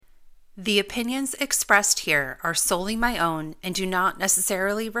The opinions expressed here are solely my own and do not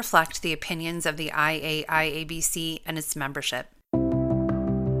necessarily reflect the opinions of the IAIABC and its membership.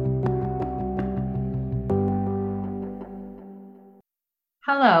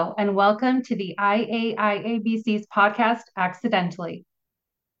 Hello, and welcome to the IAIABC's podcast, Accidentally.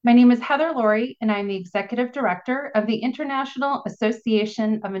 My name is Heather Laurie, and I'm the Executive Director of the International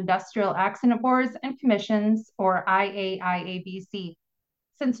Association of Industrial Accident Boards and Commissions, or IAIABC.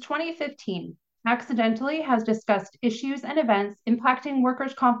 Since 2015, Accidentally has discussed issues and events impacting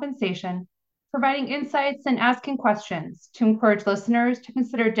workers' compensation, providing insights and asking questions to encourage listeners to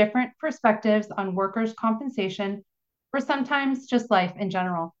consider different perspectives on workers' compensation, or sometimes just life in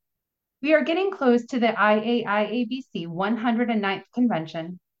general. We are getting close to the IAIABC 109th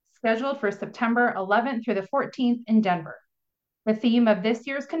convention, scheduled for September 11th through the 14th in Denver. The theme of this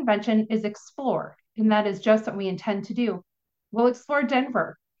year's convention is Explore, and that is just what we intend to do. We'll explore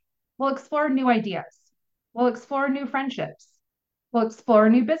Denver. We'll explore new ideas. We'll explore new friendships. We'll explore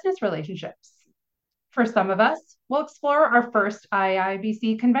new business relationships. For some of us, we'll explore our first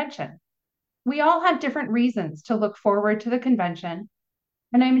IAIABC convention. We all have different reasons to look forward to the convention,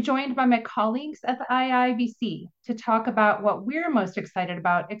 and I'm joined by my colleagues at the IAIABC to talk about what we're most excited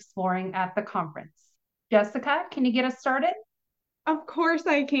about exploring at the conference. Jessica, can you get us started? Of course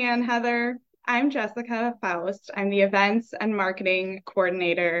I can, Heather. I'm Jessica Faust. I'm the Events and Marketing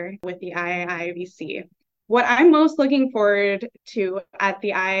Coordinator with the IAIABC. What I'm most looking forward to at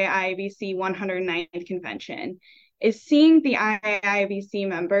the IAIABC 109th convention is seeing the IAIABC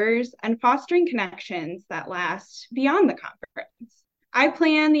members and fostering connections that last beyond the conference. I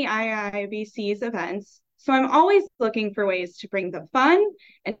plan the IAIABC's events, so I'm always looking for ways to bring the fun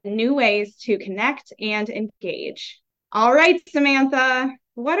and new ways to connect and engage. All right, Samantha,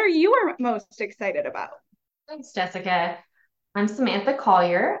 what are you most excited about? Thanks, Jessica. I'm Samantha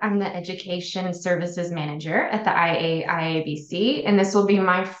Collier. I'm the Education Services Manager at the IAIABC, and this will be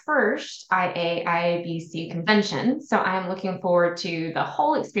my first IAIABC convention. So I'm looking forward to the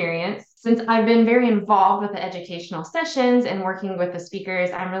whole experience. Since I've been very involved with the educational sessions and working with the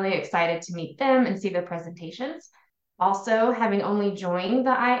speakers, I'm really excited to meet them and see their presentations. Also, having only joined the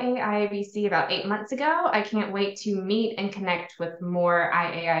IAIABC about 8 months ago, I can't wait to meet and connect with more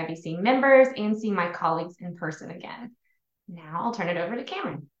IAIABC members and see my colleagues in person again. Now I'll turn it over to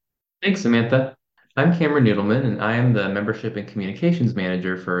Cameron. Thanks, Samantha. I'm Cameron Noodleman, and I am the Membership and Communications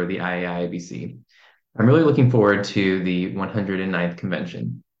Manager for the IAIABC. I'm really looking forward to the 109th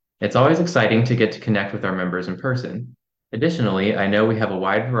convention. It's always exciting to get to connect with our members in person. Additionally, I know we have a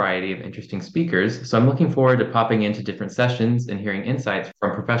wide variety of interesting speakers, so I'm looking forward to popping into different sessions and hearing insights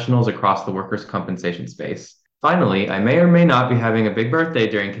from professionals across the workers' compensation space. Finally, I may or may not be having a big birthday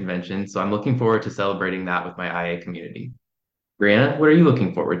during convention, so I'm looking forward to celebrating that with my IA community. Brianna, what are you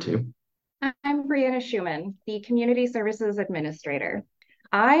looking forward to? I'm Brianna Schumann, the Community Services Administrator.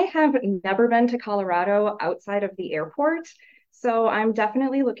 I have never been to Colorado outside of the airport, so I'm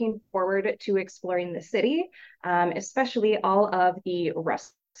definitely looking forward to exploring the city, especially all of the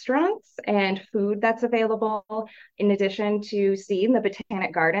restaurants and food that's available, in addition to seeing the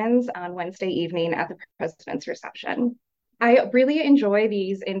Botanic Gardens on Wednesday evening at the President's Reception. I really enjoy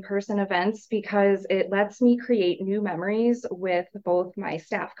these in-person events because it lets me create new memories with both my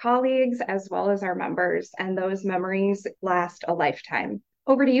staff colleagues as well as our members, and those memories last a lifetime.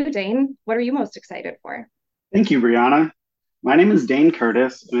 Over to you, Dane. What are you most excited for? Thank you, Brianna. My name is Dane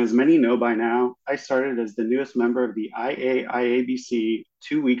Curtis, and as many know by now, I started as the newest member of the IAIABC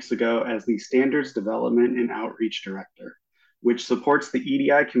 2 weeks ago as the Standards Development and Outreach Director, which supports the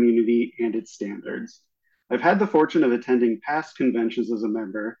EDI community and its standards. I've had the fortune of attending past conventions as a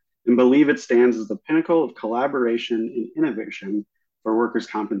member and believe it stands as the pinnacle of collaboration and innovation for workers'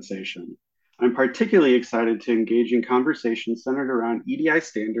 compensation. I'm particularly excited to engage in conversations centered around EDI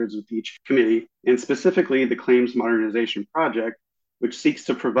standards with each committee, and specifically the Claims Modernization Project, which seeks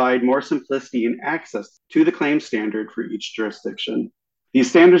to provide more simplicity and access to the claims standard for each jurisdiction. These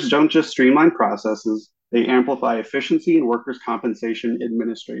standards don't just streamline processes, they amplify efficiency in workers' compensation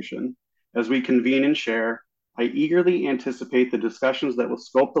administration. As we convene and share, I eagerly anticipate the discussions that will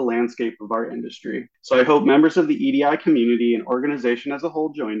sculpt the landscape of our industry. So I hope members of the EDI community and organization as a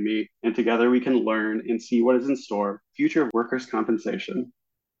whole join me, and together we can learn and see what is in store for future workers' compensation.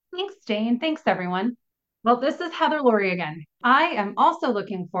 Thanks, Dane. Thanks, everyone. Well, this is Heather Laurie again. I am also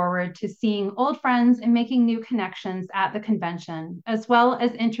looking forward to seeing old friends and making new connections at the convention, as well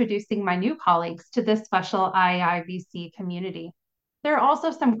as introducing my new colleagues to this special IAIABC community. There are also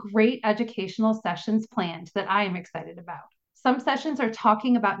some great educational sessions planned that I am excited about. Some sessions are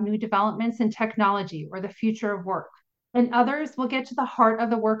talking about new developments in technology or the future of work. In others, we'll get to the heart of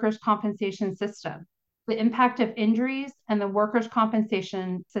the workers' compensation system, the impact of injuries and the workers'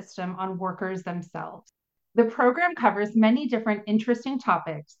 compensation system on workers themselves. The program covers many different interesting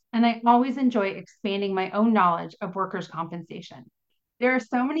topics, and I always enjoy expanding my own knowledge of workers' compensation. There are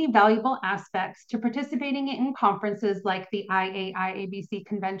so many valuable aspects to participating in conferences like the IAIABC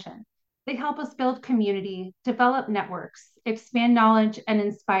convention. They help us build community, develop networks, expand knowledge, and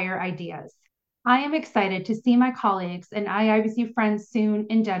inspire ideas. I am excited to see my colleagues and IAIABC friends soon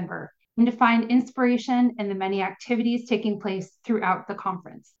in Denver and to find inspiration in the many activities taking place throughout the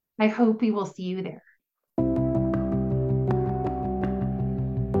conference. I hope we will see you there.